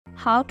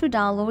How to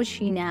download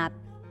Shein app.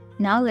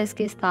 Now let's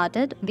get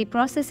started. The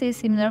process is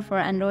similar for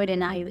Android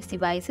and iOS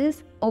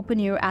devices. Open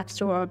your App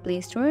Store or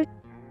Play Store.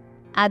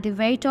 At the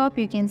very top,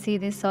 you can see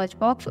this search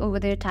box. Over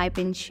there, type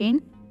in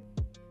Shein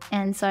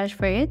and search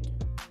for it.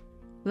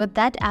 With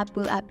that, app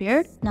will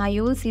appear. Now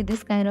you will see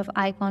this kind of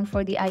icon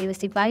for the iOS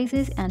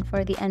devices, and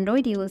for the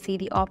Android you will see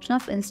the option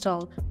of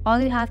install. All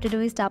you have to do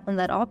is tap on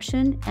that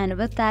option, and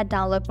with that,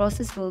 download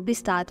process will be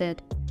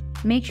started.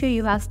 Make sure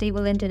you have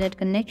stable internet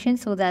connection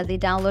so that the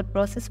download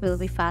process will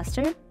be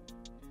faster.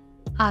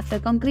 After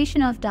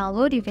completion of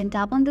download, you can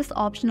tap on this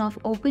option of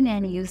open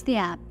and use the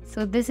app.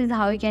 So this is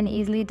how you can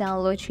easily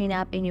download Shein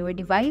app in your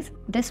device.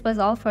 This was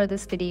all for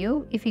this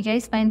video. If you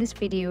guys find this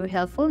video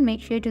helpful,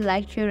 make sure to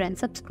like, share and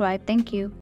subscribe. Thank you.